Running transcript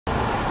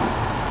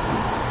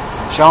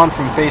Sean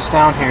from Face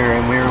Down here,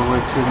 and we're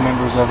with two of the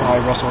members of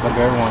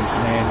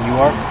IWRESTLEDABEARONCE. And you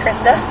are?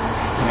 Krista.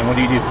 And what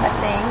do you do? I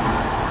sing.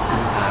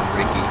 I'm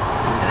Ricky,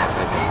 and I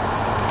play bass.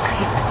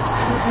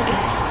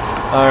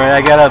 Alright,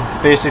 I got a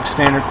basic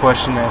standard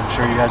question that I'm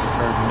sure you guys have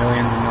heard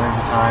millions and millions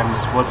of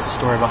times. What's the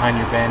story behind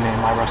your band name,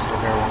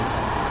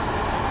 IWRESTLEDABEARONCE?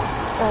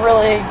 It's a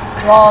really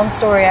long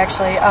story,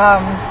 actually.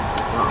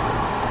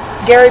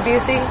 Gary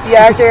Busey, the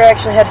actor,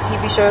 actually had a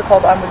TV show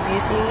called I'm with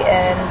Busey,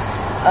 and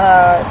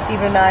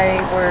Steven and I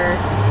were,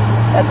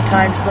 at the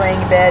time, just laying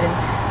in bed, and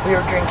we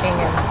were drinking,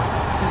 and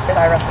he said,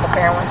 I wrestled a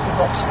bear once. We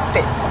both just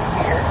spit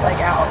beer,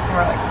 out, and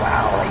we're like,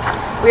 wow,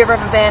 if we ever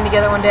have a band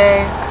together one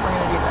day, we're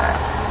going to do that.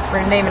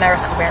 We're going to name it I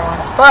wrestled a bear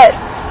once. But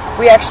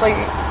we actually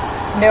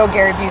know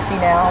Gary Busey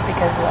now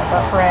because of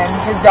a friend,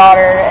 his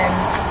daughter, and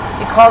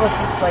he called us,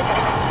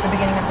 at the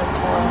beginning of this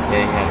tour.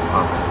 Yeah, he had a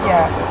conference call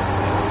with us,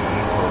 and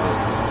he told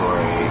us the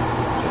story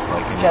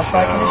just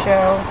like in the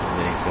show. And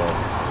then he said,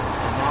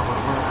 and now we're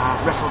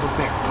wrestled a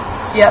bear.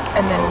 Yep,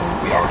 and then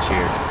we all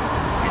cheered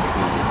and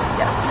hooted.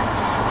 Yes.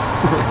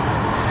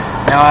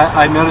 Now,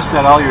 I noticed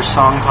that all your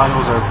song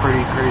titles are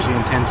pretty crazy,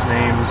 intense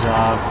names.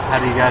 How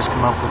do you guys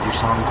come up with your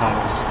song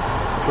titles?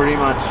 Pretty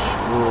much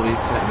we'll be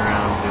sitting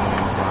around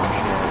doing dumb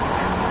shit,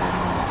 and then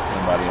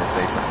somebody will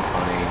say something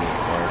funny,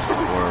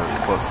 or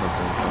quote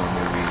something from a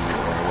movie,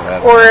 or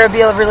whatever. Or it'll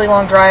be a really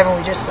long drive, and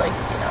we just,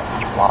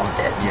 lost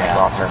it. Yeah,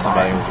 lost our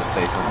somebody minds. will just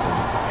say something,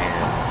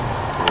 and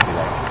we'll be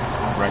like,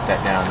 write that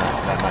down,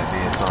 that might be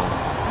a song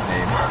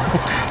name.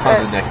 So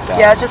the next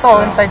album. Yeah, it's just all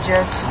inside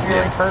jokes. It's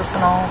really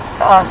personal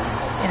to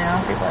us.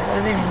 People are like,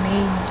 what does it even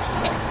mean?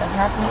 Just doesn't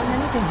have to mean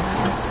anything.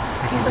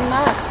 He's a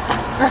mess.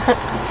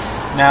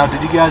 Now,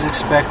 did you guys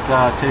expect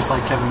Tastes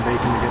Like Kevin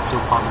Bacon to get so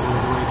popular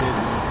the way it did?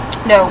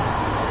 No.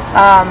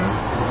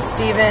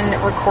 Steven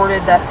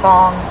recorded that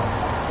song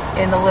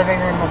in the living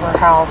room of our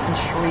house in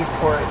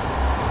Shreveport.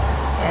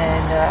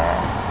 And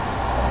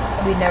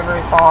we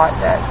never thought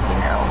that,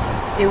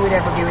 it would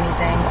ever do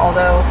anything.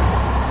 Although,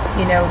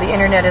 the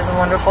internet is a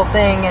wonderful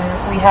thing. And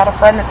we had a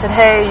friend that said,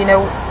 hey,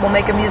 we'll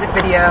make a music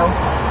video.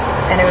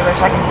 And it was our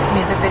second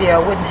music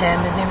video with him.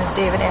 His name is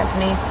David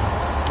Anthony.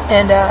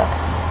 And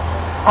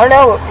I don't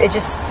know, it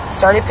just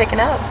started picking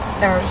up.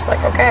 And we're just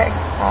like, okay,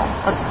 well,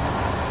 let's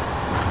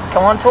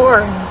go on tour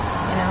and,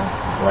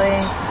 play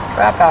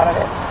crap out of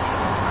it.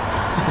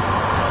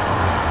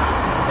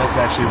 That's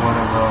actually one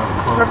of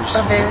Clover's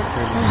favorite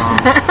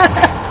songs.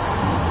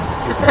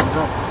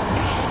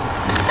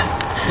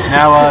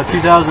 Now,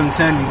 2010,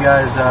 you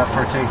guys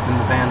partaked in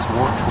the band's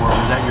Warped Tour.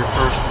 Was that your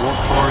first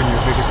Warped Tour and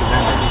your biggest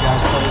event that you guys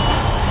played?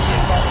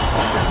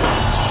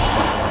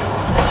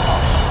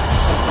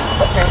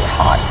 But very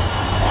hot.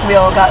 We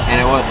all got... And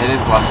it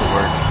is lots of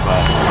work,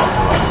 but it's also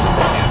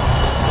something new.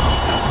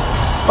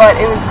 But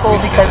it was cool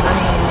because,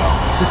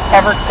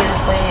 Everclear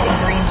played in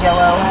green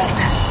jello.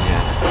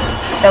 Yeah.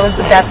 That was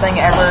the best thing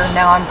ever.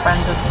 Now I'm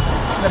friends with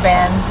the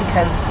band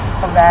because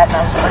of that, and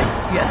I was just like,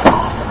 you guys are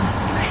awesome.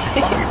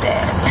 You're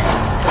dead.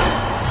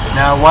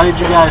 Now, why did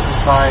you guys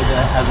decide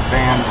as a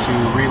band to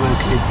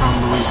relocate from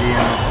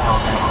Louisiana to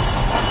Alabama?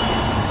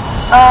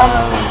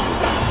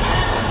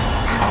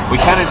 We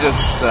kind of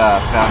just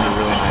found a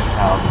really nice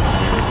house, and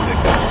we were sick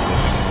of living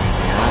in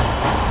Louisiana,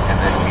 and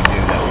then we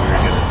knew that we were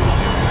going to be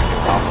doing a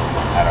new album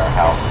at our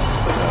house,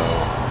 so...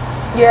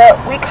 Yeah,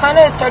 we kind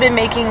of started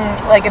making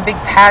a big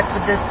pact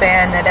with this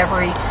band that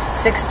every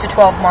 6 to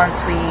 12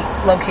 months we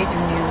locate to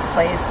a new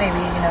place,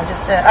 maybe,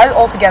 just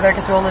all together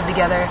because we all live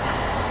together,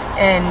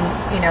 and,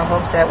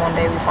 hopes that one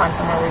day we find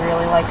somewhere we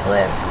really like to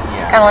live.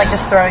 Yeah, kind of like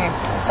just throwing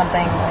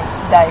something like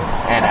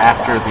dice. And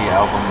after the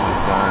album was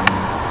done,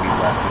 we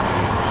left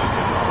immediately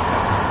because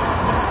Alabama was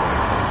the most boring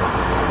place I've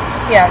ever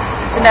lived. Yes,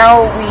 so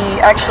now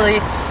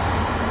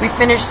we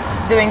finished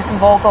doing some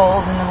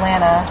vocals in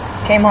Atlanta,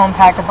 came home,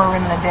 packed up our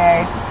room in a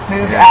day,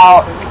 moved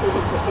out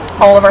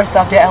all of our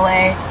stuff to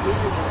LA,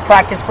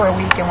 practiced for a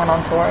week, and went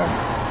on tour.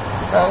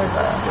 So it was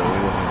So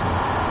we lived in...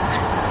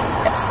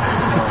 Yes.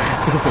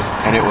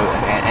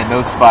 and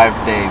those 5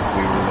 days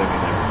we were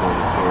living there before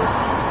the tour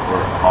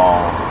were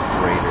all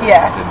greater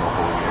than the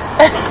whole year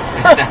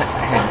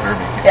in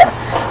Birmingham. Yes.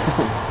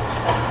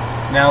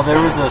 Now,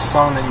 there was a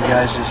song that you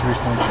guys just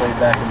recently played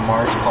back in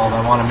March called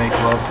I Want to Make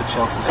Love to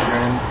Chelsea's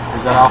Grin.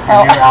 Is that off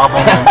your new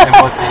album, and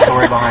what's the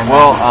story behind that?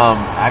 Well,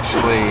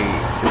 actually,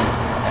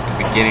 at the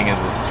beginning of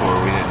this tour,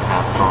 we didn't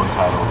have song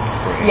titles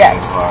for any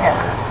of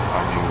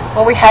our new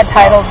Well, we had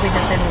titles, we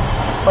just didn't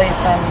place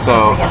them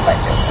so, the inside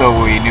jokes. So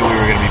we knew we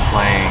were going to be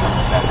playing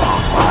that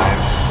song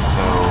live,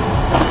 so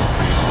we were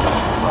pretty much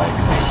just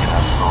making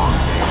up song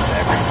names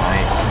every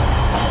night.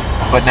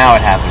 But now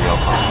it has a real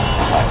song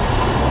title.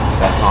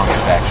 That song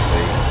is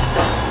actually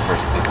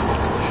First Physical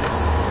Delicious.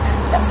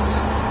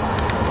 Yes.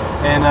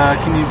 And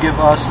can you give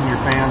us and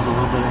your fans a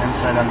little bit of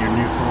insight on your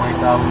new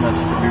full-length album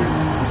that's to be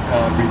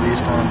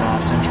released on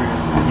Century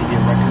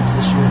Media Records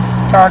this year?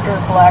 Darker,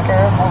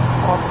 blacker, more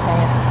corpse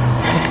paint.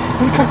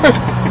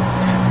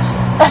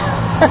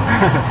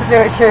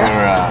 Very true.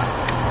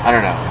 I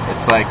don't know.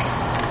 It's I'd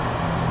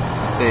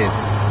say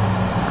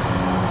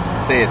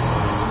it's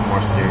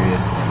more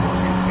serious and more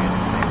goofy at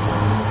the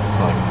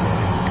like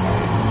really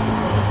insane.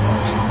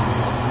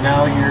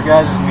 Now, your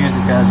guys'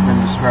 music has been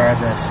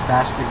described as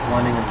spastic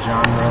blending of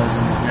genres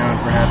and is known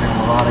for having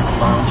melodic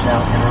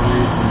bounce-out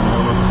interludes in the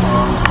middle of the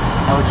songs.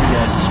 How would you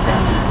guys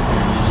describe your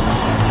music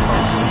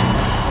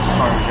as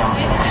far as genre?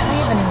 I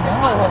don't even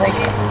know. Like,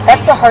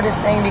 that's the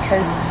hardest thing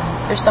because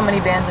there's so many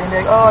bands that can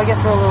be like, oh, I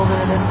guess we're a little bit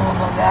of this and a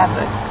little bit of that,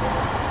 but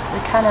we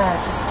kind of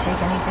just take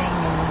anything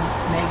and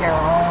make our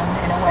own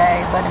in a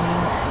way. But I mean,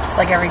 just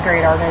like every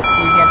great artist,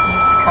 you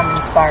become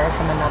inspired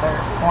from another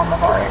form of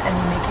art and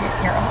you make it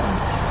your own.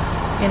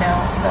 You know,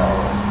 so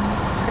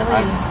it's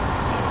really,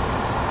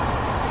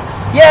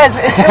 yeah, it's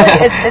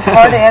really it's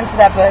hard to answer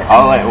that, but I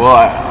mean,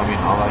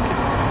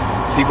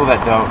 people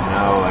that don't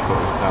know like what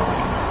we sound like,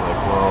 I'm just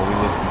like, well, we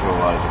listen to a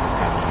lot of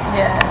different kinds of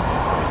music. Yeah.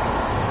 It's like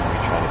we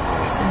try to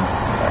play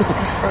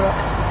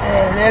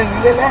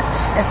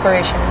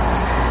inspiration,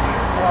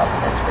 lots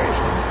of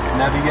inspiration.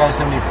 Now, do you guys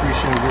have any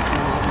appreciated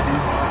rituals that you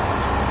do?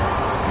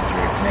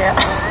 Yeah.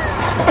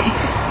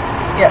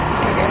 Yes,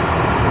 we do.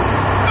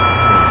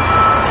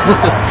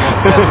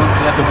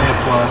 Definitely a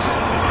plus.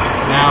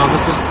 Now,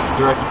 this is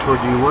directed toward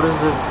you. What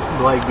is it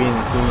like being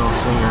a female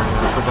singer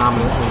in a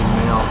predominantly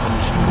male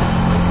industry?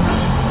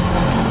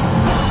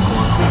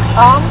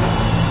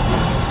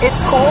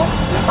 It's cool.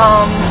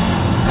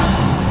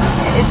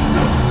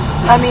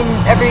 I mean,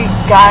 every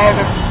guy I've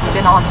ever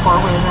been on tour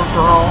with or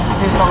girl,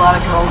 there's a lot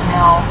of girls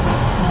now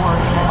who are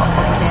in the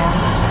upcoming band,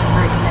 which is a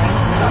great thing.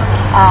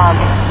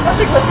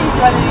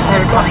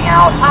 They're coming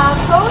out.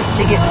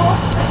 They get,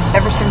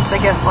 ever since,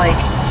 I guess, like,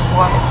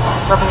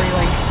 probably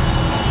like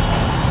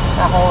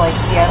that whole like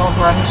Seattle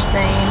grunge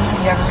thing,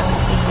 you haven't really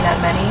seen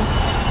that many,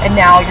 and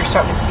now you're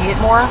starting to see it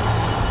more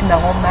in the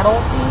whole metal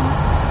scene.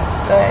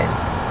 But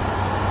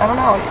I don't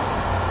know, it's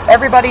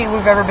everybody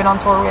we've ever been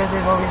on tour with,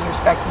 they've always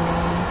respected me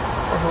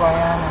for who I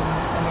am, and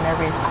I mean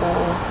everybody's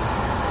cool.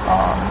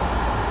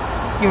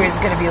 You're always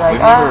gonna be like,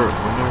 we've never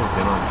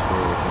been on tour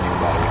with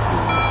anybody who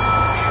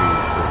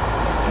treated her.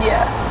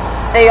 Yeah,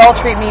 they all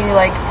treat me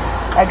like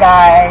a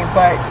guy,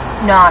 but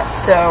not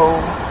so,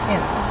 you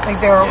know,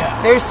 like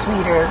they're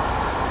sweeter,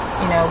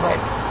 you know, but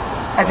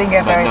I think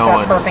after I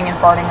start burping and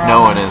farting around.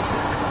 No one is,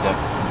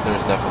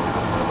 there's definitely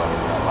been nobody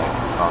that like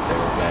thought they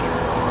were better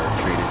or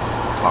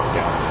talked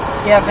down.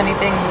 Yeah, if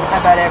anything,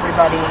 about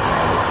everybody, you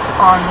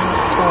know, on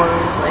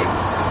tours, like,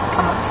 just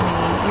come up to me,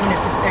 even if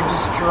they're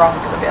just drunk,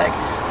 they'll be like,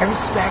 I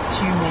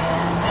respect you, man.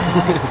 And I'm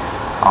like,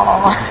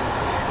 aw.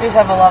 We just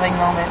have a loving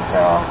moment,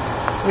 so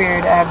it's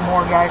weird. I have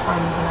more guy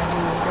friends than I do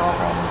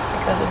girlfriends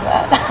because of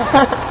that.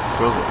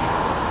 Girls are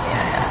evil.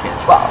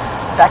 Yeah. Well,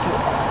 Becky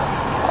would know.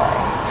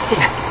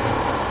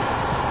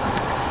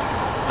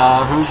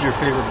 Who's your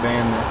favorite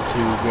band to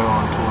go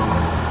on tour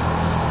with?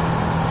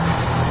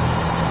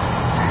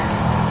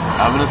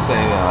 I'm gonna say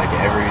that like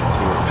every band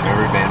we've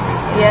ever been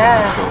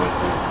to with,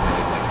 we've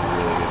made like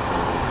really good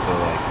friends. So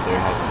like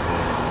there hasn't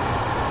been.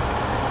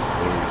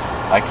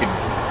 I could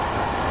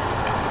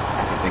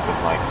think of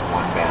like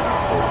one band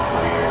our whole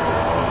career,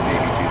 or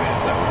maybe two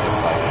bands that were just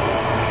like,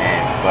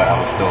 but I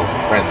was still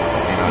friends with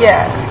them. You know?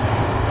 Yeah.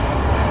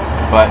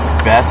 But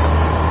best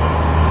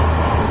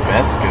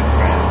good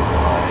friends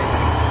are like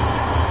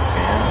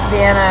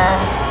Vienna,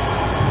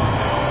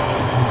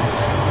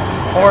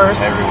 Horse.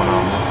 Everyone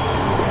on this tour.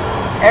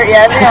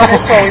 Everyone on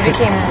this tour we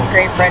became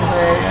great friends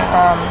with.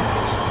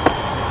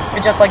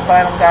 Just like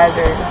Vinyl guys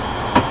are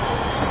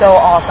so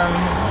awesome,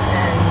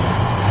 and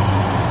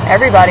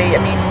everybody.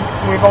 I mean,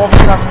 we've all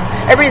become.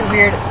 Everybody's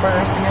weird at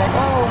first, and you're like,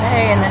 oh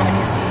hey, and then when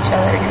you see each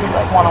other, you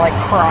like want to like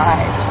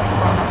cry, just like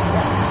run up to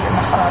them and give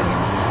them a hug.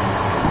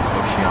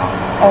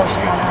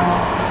 Oceano.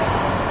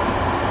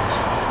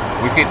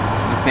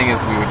 The thing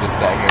is, we would just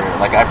sit here.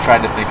 Like I've tried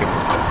to think of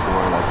it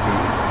before, like who,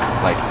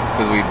 like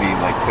because we'd be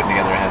like putting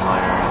together a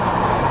headliner, and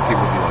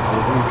people would be like,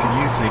 well, who can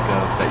you think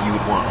of that you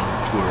would want on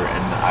tour?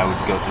 And I would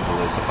go through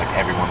the list of like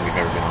everyone we've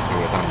ever been on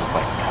tour with, and I'm just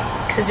like, God.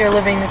 Because you're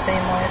living the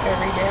same life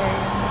every day,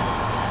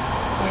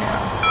 and, you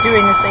know,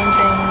 doing the same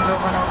things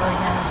over and over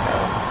again. So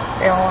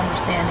they all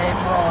understand it.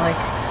 We're all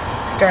like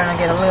starting to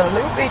get a little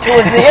loopy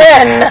towards the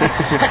end.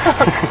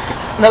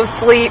 No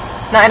sleep,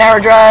 9-hour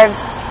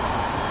drives.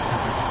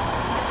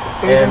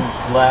 And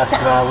last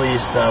but not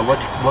least,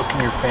 what can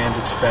your fans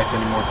expect?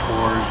 Any more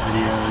tours,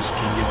 videos?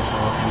 Can you give us a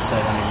little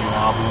insight on your new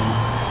album?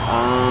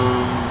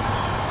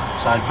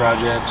 Side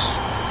projects?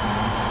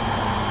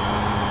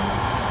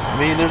 I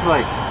mean, there's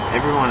like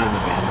everyone in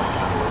the band that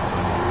kind of works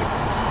on music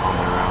on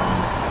their own,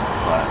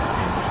 but I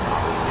mean, there's not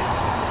really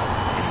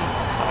any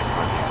side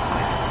projects.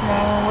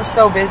 No, we're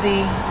so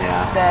busy.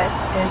 Yeah. That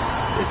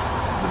it's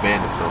the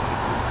band itself.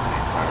 It's its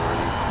main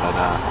priority, but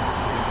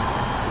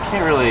we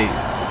can't really.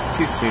 It's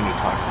too soon to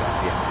talk about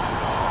the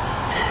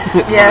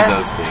album. It's one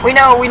of those things. We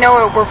know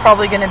we're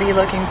probably going to be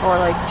looking for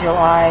like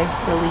July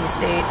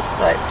release dates,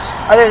 but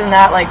other than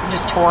that, like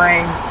just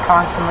touring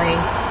constantly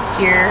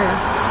here,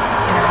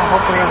 you know,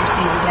 hopefully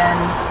overseas again.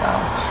 So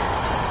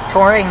just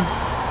touring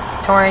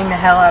the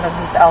hell out of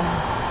this album.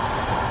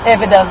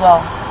 If it does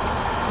well,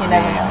 you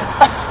never know.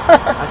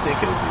 I think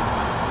it'll be.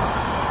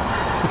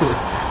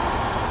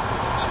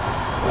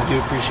 I do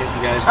appreciate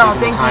you guys Oh,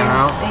 taking the time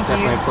out. Thank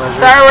Definitely you. a pleasure.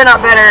 Sorry we're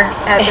not better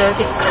at this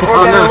or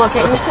Oh, better no.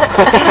 looking.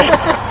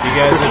 You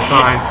guys are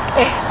fine.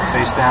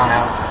 Face down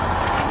out.